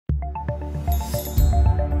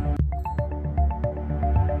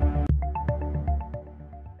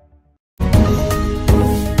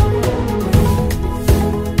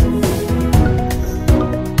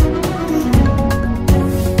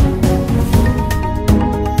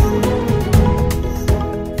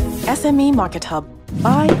SME Market Hub.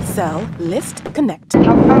 Buy, sell, list, connect.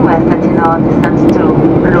 Welcome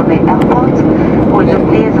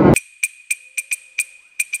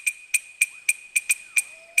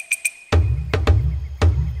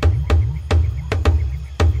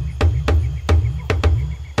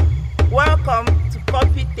to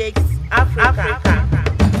Cuppy Takes Africa.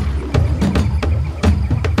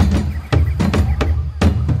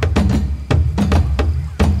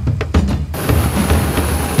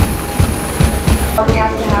 We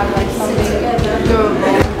have to have like something durable.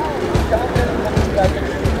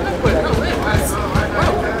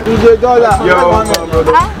 Yo,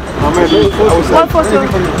 What photo?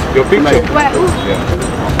 Your picture. Where? Où?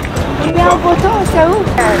 Il met en photo, c'est où?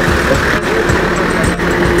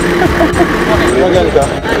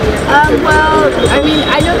 Well, I mean,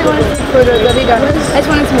 I know they want to take photos, but they don't. I just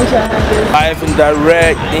wanted to make sure I had this. Live and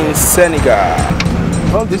direct in Senegal.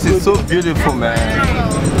 Oh, this is so beautiful, man.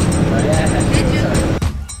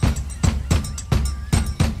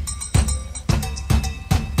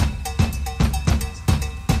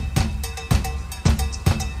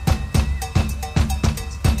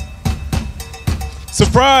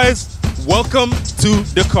 Surprise! Welcome to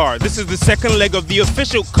Dakar. This is the second leg of the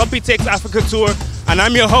official Cuppy Takes Africa tour, and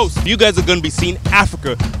I'm your host. You guys are going to be seeing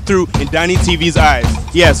Africa through NdaniTV's eyes.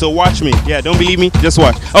 Yeah, so watch me. Yeah, don't believe me? Just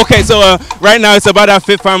watch. Okay, so right now it's about our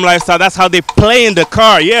fit farm lifestyle. That's how they play in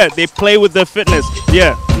Dakar. Yeah, they play with their fitness.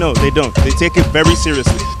 Yeah, no, they don't. They take it very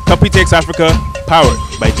seriously. Cuppy Takes Africa, powered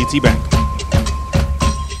by GT Bank.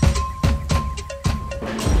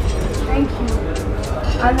 Thank you.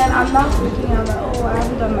 And then I'm not looking at like, oh, I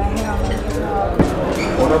haven't done my hair. I'm like,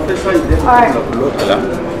 alright. No,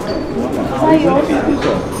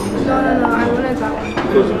 I wanted that one.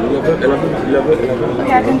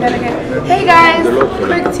 Okay, I can get it again. Hey guys,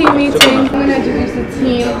 quick team meeting. I'm going to introduce the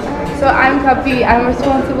team. So I'm Cuppy. I'm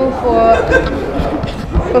responsible for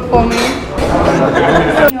performing.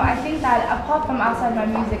 You know, I think that apart from outside my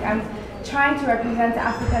music, I'm trying to represent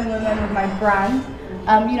African women with my brand.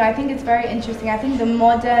 You know, I think it's very interesting. I think the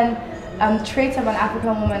modern trait of an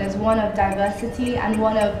African woman is one of diversity and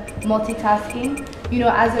one of multitasking. You know,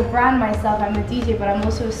 as a brand myself, I'm a DJ, but I'm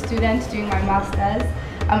also a student doing my master's.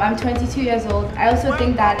 I'm 22 years old. I also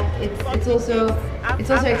think that it's also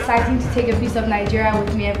exciting to take a piece of Nigeria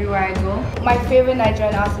with me everywhere I go. My favorite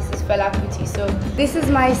Nigerian artist is Fela Kuti. So this is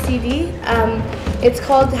my CD. It's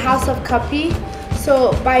called House of Cuppy.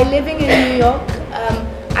 So by living in New York,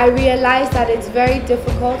 I realized that it's very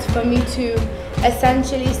difficult for me to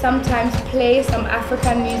essentially sometimes play some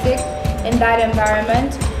African music in that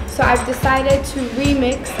environment. So I've decided to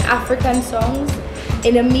remix African songs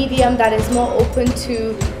in a medium that is more open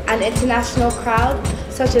to an international crowd,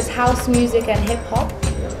 such as house music and hip hop.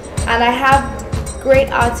 And I have great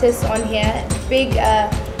artists on here, big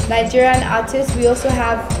Nigerian artists. We also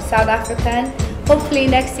have South African. Hopefully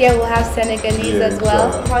next year we'll have Senegalese as well.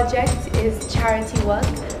 The project is charity work,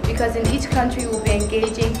 because in each country we'll be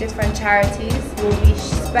engaging different charities. We'll be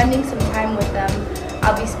spending some time with them.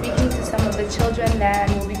 I'll be speaking to some of the children there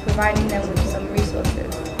and we'll be providing them with some resources.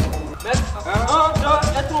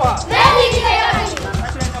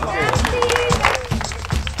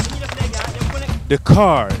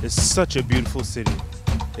 Dakar is such a beautiful city.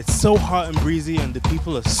 It's so hot and breezy and the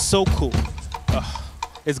people are so cool.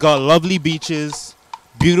 It's got lovely beaches,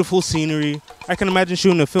 beautiful scenery. I can imagine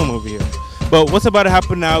shooting a film over here. But what's about to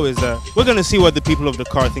happen now is we're going to see what the people of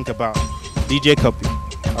Dakar think about DJ Cuppy.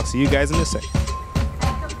 I'll see you guys in a sec.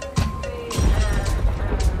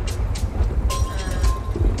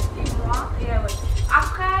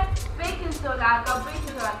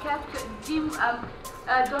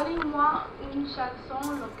 Donnez-moi une chanson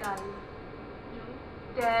locale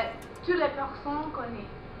de toutes les personnes connues.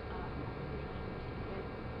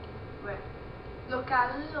 Ouais.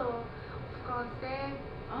 Locale ou français.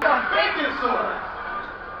 Baking soda.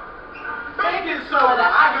 Baking soda. I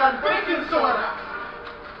got baking soda.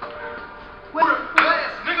 Wait,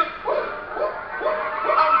 nigga.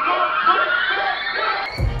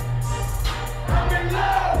 I'm in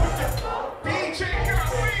love with the DJ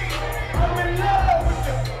Cuppy. I'm in love with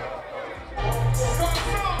the.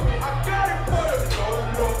 I got it for the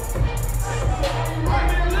solo. I'm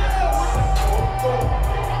in love with the coco.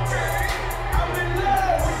 I'm in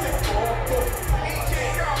love with the coco. DJ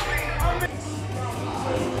Cuppy. I'm in.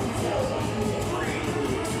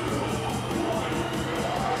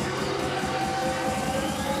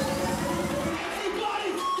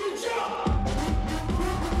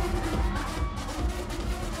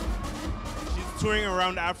 Touring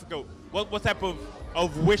around Africa, what type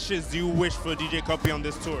of wishes do you wish for DJ Cuppy on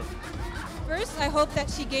this tour? First, I hope that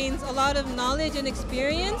she gains a lot of knowledge and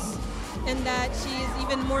experience and that she is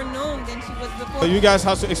even more known than she was before. You guys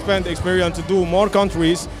have to expand the experience to do more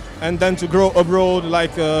countries and then to grow abroad,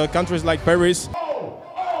 like countries like Paris.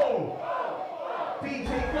 DJ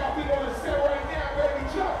Cuppy gonna say right now, baby,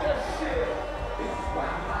 drop that shit.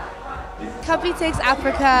 Cuppy Takes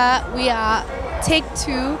Africa. We are take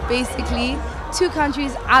 2, basically. 2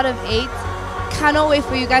 countries out of 8. Cannot wait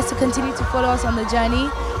for you guys to continue to follow us on the journey.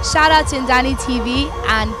 Shout out to NdaniTV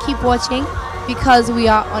and keep watching because we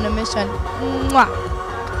are on a mission. Mwah.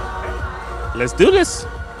 Let's do this.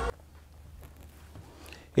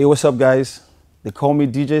 Hey, what's up, guys? They call me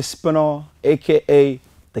DJ Spinner, aka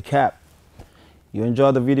The Cap. You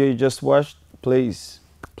enjoyed the video you just watched? Please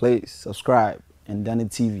subscribe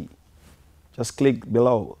NdaniTV. Just click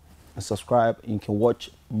below and subscribe and you can watch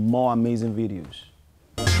more amazing videos.